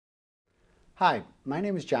Hi, my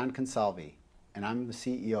name is John Consalvi, and I'm the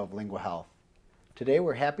CEO of Bilingual Health. Today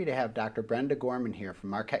we're happy to have Dr. Brenda Gorman here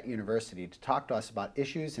from Marquette University to talk to us about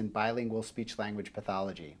issues in bilingual speech-language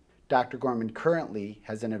pathology. Dr. Gorman currently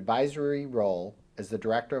has an advisory role as the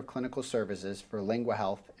Director of Clinical Services for Lingua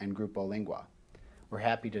Health and Grupo Lingua. We're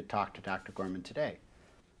happy to talk to Dr. Gorman today.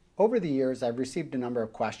 Over the years, I've received a number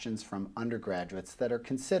of questions from undergraduates that are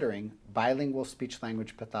considering bilingual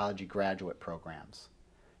speech-language pathology graduate programs.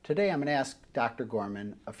 Today I'm going to ask Dr.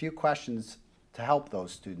 Gorman a few questions to help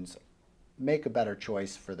those students make a better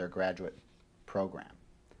choice for their graduate program.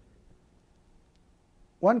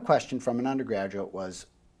 One question from an undergraduate was,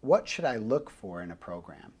 what should I look for in a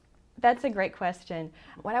program? That's a great question.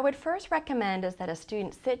 What I would first recommend is that a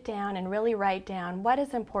student sit down and really write down what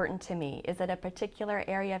is important to me. Is it a particular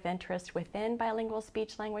area of interest within bilingual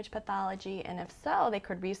speech-language pathology? And if so, they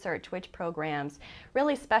could research which programs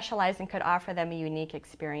really specialize and could offer them a unique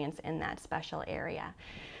experience in that special area.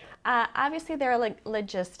 Obviously, there are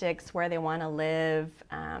logistics where they want to live,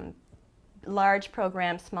 large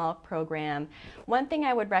program, small program. One thing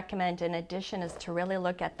I would recommend in addition is to really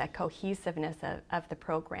look at the cohesiveness of the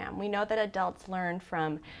program. We know that adults learn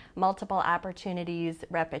from multiple opportunities,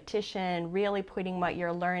 repetition, really putting what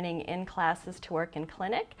you're learning in classes to work in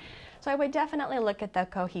clinic. So I would definitely look at the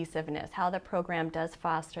cohesiveness, how the program does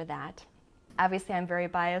foster that. Obviously, I'm very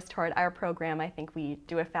biased toward our program. I think we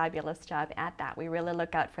do a fabulous job at that. We really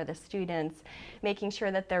look out for the students, making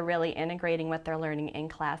sure that they're really integrating what they're learning in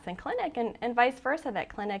class and clinic, and vice versa, that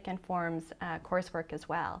clinic informs coursework as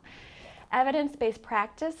well. Evidence-based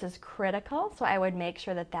practice is critical, so I would make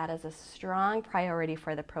sure that that is a strong priority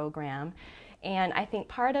for the program. And I think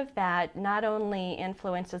part of that not only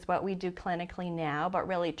influences what we do clinically now, but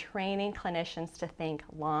really training clinicians to think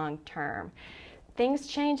long-term. Things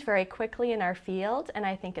change very quickly in our field, and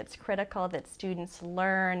I think it's critical that students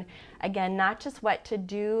learn, again, not just what to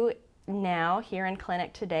do now here in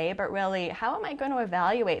clinic today, but really how am I going to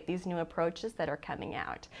evaluate these new approaches that are coming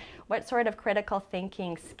out? What sort of critical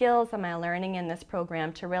thinking skills am I learning in this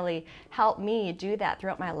program to really help me do that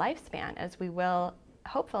throughout my lifespan, as we will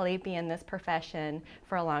hopefully be in this profession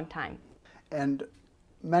for a long time. And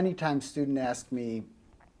many times students ask me,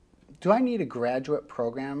 do I need a graduate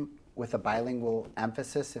program with a bilingual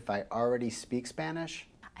emphasis if I already speak Spanish?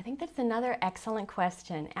 I think that's another excellent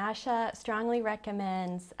question. ASHA strongly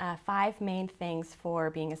recommends 5 main things for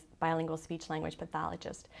being a bilingual speech-language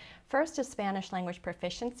pathologist. First is Spanish language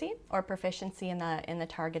proficiency, or proficiency in the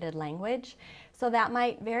targeted language. So that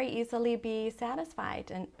might very easily be satisfied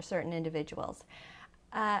in certain individuals.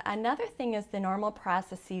 Another thing is the normal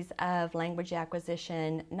processes of language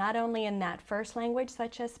acquisition, not only in that first language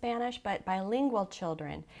such as Spanish, but bilingual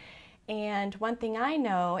children. And one thing I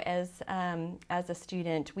know as a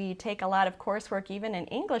student, we take a lot of coursework even in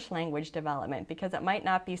English language development, because it might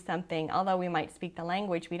not be something, although we might speak the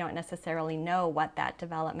language, we don't necessarily know what that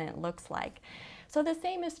development looks like. So the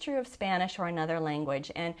same is true of Spanish or another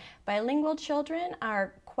language. And bilingual children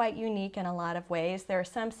are quite unique in a lot of ways. There are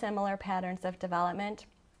some similar patterns of development,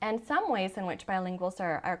 and some ways in which bilinguals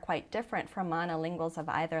are quite different from monolinguals of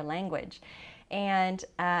either language. And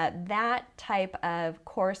that type of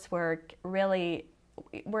coursework really,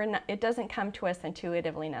 it doesn't come to us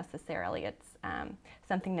intuitively necessarily. It's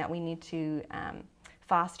something that we need to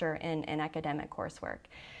foster in academic coursework.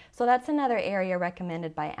 So that's another area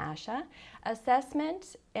recommended by ASHA.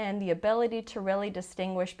 Assessment and the ability to really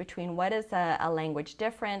distinguish between what is a language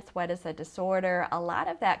difference, what is a disorder. A lot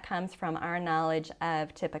of that comes from our knowledge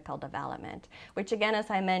of typical development, which again, as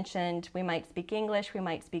I mentioned, we might speak English, we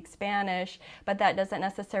might speak Spanish, but that doesn't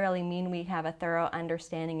necessarily mean we have a thorough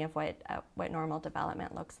understanding of what normal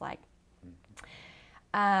development looks like.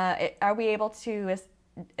 Are we able to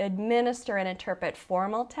administer and interpret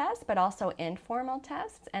formal tests, but also informal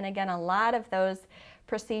tests? And again, a lot of those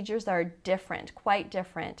procedures are different, quite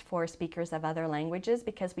different for speakers of other languages,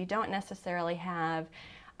 because we don't necessarily have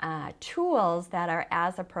tools that are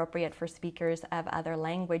as appropriate for speakers of other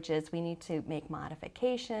languages. We need to make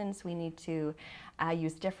modifications, we need to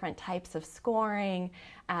use different types of scoring.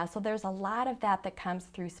 So there's a lot of that comes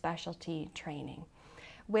through specialty training.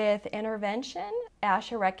 With intervention,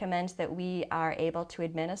 ASHA recommends that we are able to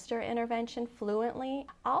administer intervention fluently.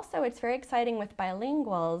 Also, it's very exciting with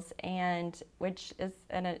bilinguals, and which is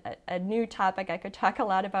a new topic I could talk a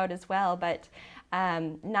lot about as well, but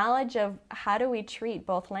knowledge of how do we treat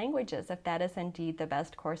both languages if that is indeed the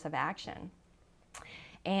best course of action.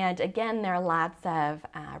 And again, there are lots of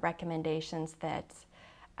recommendations that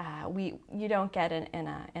you don't get in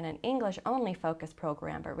an English-only focused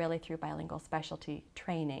program, but really through bilingual specialty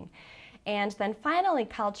training. And then finally,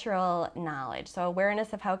 cultural knowledge, so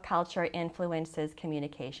awareness of how culture influences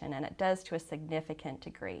communication, and it does to a significant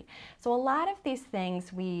degree. So a lot of these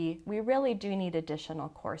things we really do need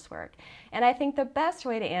additional coursework. And I think the best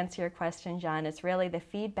way to answer your question, John, is really the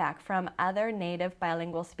feedback from other native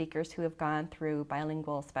bilingual speakers who have gone through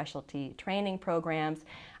bilingual specialty training programs.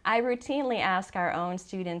 I routinely ask our own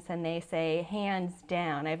students and they say, hands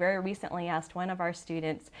down. I very recently asked one of our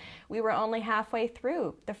students, we were only halfway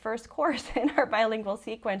through the first course in our bilingual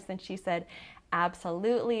sequence, and she said,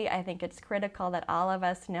 absolutely, I think it's critical that all of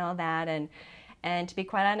us know that. And to be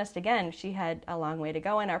quite honest, again, she had a long way to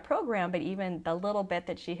go in our program, but even the little bit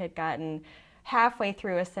that she had gotten halfway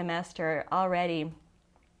through a semester already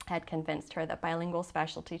had convinced her that bilingual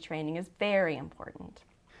specialty training is very important.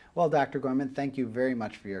 Well, Dr. Gorman, thank you very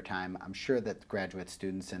much for your time. I'm sure that graduate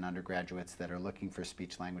students and undergraduates that are looking for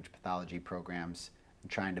speech-language pathology programs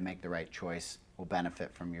and trying to make the right choice will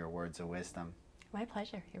benefit from your words of wisdom. My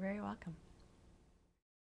pleasure. You're very welcome.